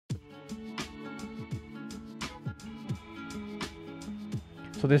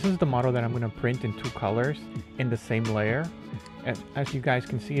So this is the model that I'm going to print in 2 colors in the same layer. As you guys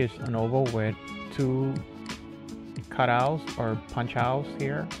can see, it's an oval with 2 cutouts or punch outs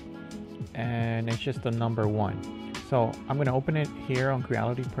here, and it's just the number 1. So I'm going to open it here on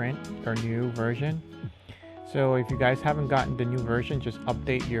Creality Print, our new version. So if you guys haven't gotten the new version, just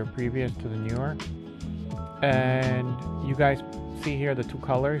update your previous to the newer. And you guys see here the 2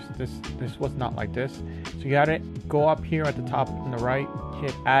 colors. This was not like this. So you gotta go up here at the top on the right,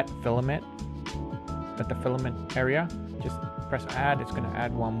 hit add filament at the filament area. Just press add. It's gonna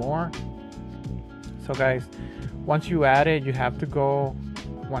add 1 more. So guys, once you add it, you have to go,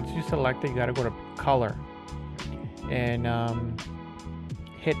 once you select it, you gotta go to color and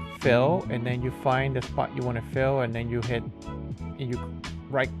hit fill, and then you find the spot you want to fill, and then you hit, you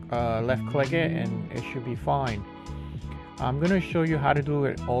left click it, and it should be fine. I'm going to show you how to do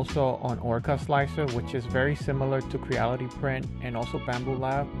it also on Orca Slicer, which is very similar to Creality Print and also Bamboo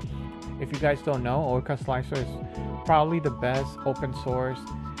Lab. If you guys don't know, Orca Slicer is probably the best open source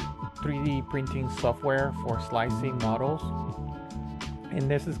 3D printing software for slicing models, and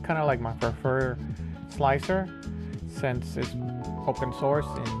this is kind of like my preferred slicer since it's open source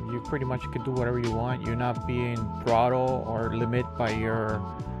and you pretty much can do whatever you want. You're not being throttled or limited by your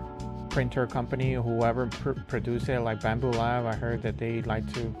printer company or whoever produce it, like Bamboo Lab. I heard that they like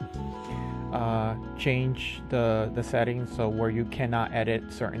to change the settings so where you cannot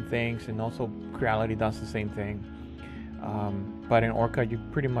edit certain things, and also Creality does the same thing. But in Orca, you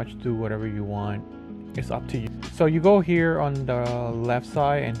pretty much do whatever you want. It's up to you. So you go here on the left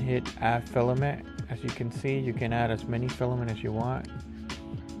side and hit add filament. As you can see, you can add as many filament as you want.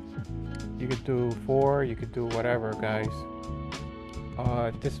 You could do 4, you could do whatever, guys.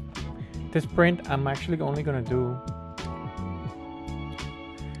 This print, I'm actually only gonna do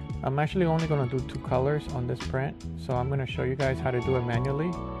 2 colors on this print. So I'm gonna show you guys how to do it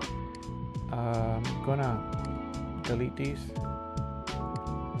manually. I'm gonna delete these.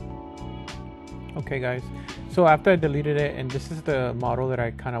 Okay guys, so after I deleted it, and this is the model that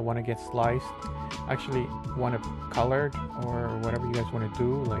I kind of want to get sliced, actually want it colored or whatever you guys want to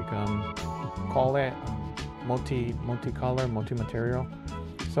do, like call it multi-color, multi-material.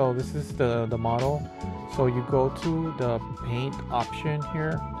 So this is the model. So you go to the paint option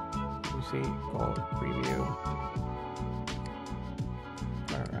here, you see, go preview.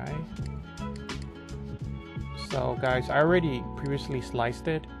 All right, so guys, I already previously sliced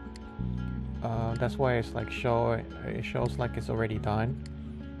it. That's why it's like it shows like it's already done.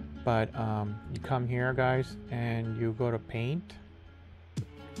 But you come here, guys, and you go to paint.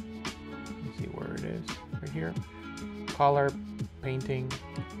 Let's see where it is, right here, color painting.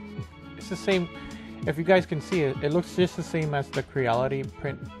 It's the same. If you guys can see it, it looks just the same as the Creality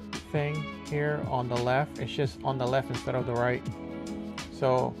Print thing here on the left. It's just on the left instead of the right.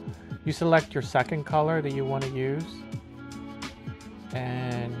 So you select your second color that you want to use,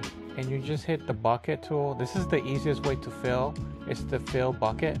 and you just hit the bucket tool. This is the easiest way to fill. It's the fill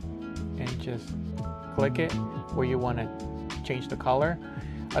bucket, and just click it where you want to change the color.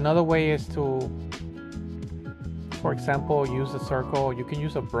 Another way is to, for example, use a circle. You can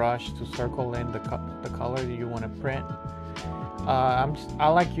use a brush to circle in the color that you want to print. I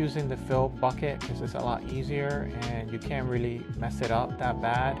like using the fill bucket because it's a lot easier and you can't really mess it up that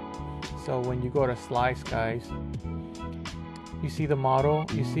bad. So when you go to slice, guys, you see the model,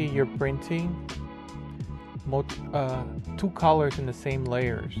 you see you're printing 2 colors in the same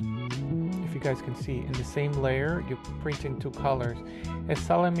layers. If you guys can see, in the same layer, you're printing 2 colors. It's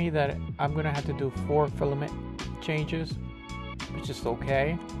telling me that I'm gonna have to do 4 filament changes, which is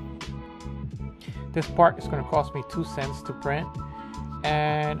okay. This part is gonna cost me 2 cents to print,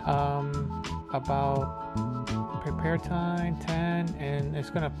 and about prepare time 10, and it's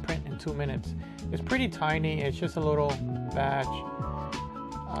gonna print in 2 minutes. It's pretty tiny. It's just a little batch.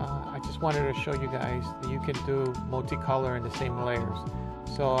 I just wanted to show you guys that you can do multicolor in the same layers.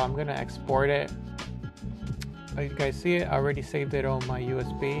 So I'm gonna export it. You guys see it? I already saved it on my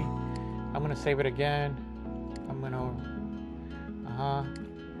USB. I'm gonna save it again. I'm gonna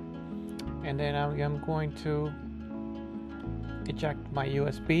and then I'm going to eject my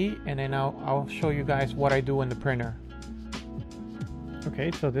USB, and then I'll show you guys what I do in the printer.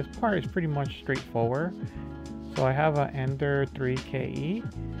 Okay, so this part is pretty much straightforward. So I have an Ender 3KE.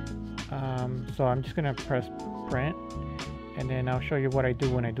 So I'm just gonna press print, and then I'll show you what I do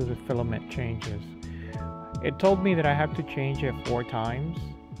when I do the filament changes. It told me that I have to change it 4 times,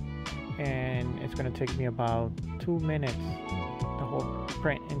 and it's gonna take me about 2 minutes, the whole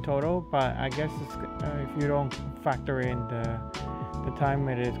print in total. But I guess it's, if you don't factor in the time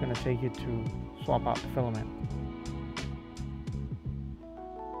it is gonna take you to swap out the filament.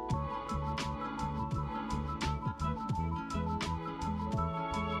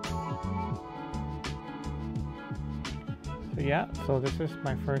 So yeah, so this is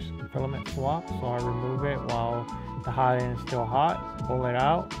my first filament swap. So I remove it while the hot end is still hot, pull it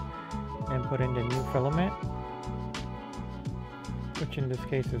out, and put in the new filament, which in this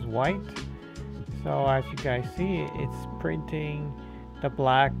case is white. So as you guys see, it's printing the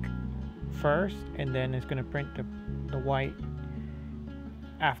black first, and then it's going to print the white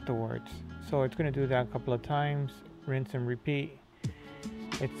afterwards. So it's going to do that a couple of times, rinse and repeat.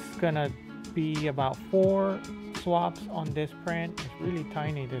 It's going to be about 4 swaps on this print. It's really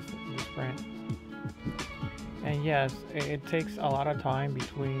tiny, this print. And yes, it takes a lot of time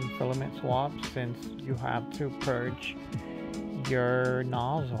between filament swaps since you have to purge your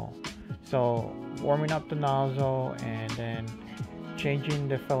nozzle. So warming up the nozzle and then changing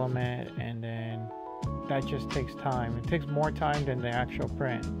the filament, and then that just takes time. It takes more time than the actual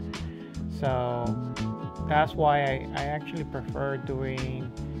print. So that's why I actually prefer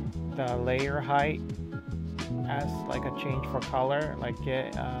doing the layer height as like a change for color, like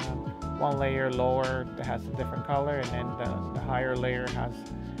get one layer lower that has a different color, and then the higher layer has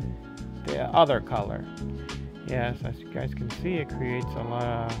the other color. Yes, as you guys can see, it creates a lot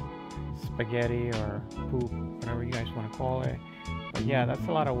of spaghetti or poop, whatever you guys want to call it. But yeah, that's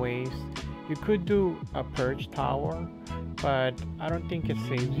a lot of waste. You could do a purge tower, but I don't think it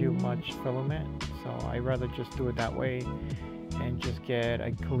saves you much filament, so I'd rather just do it that way and just get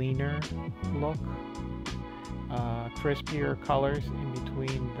a cleaner look, crispier colors in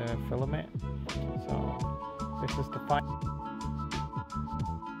between the filament. So this is the final.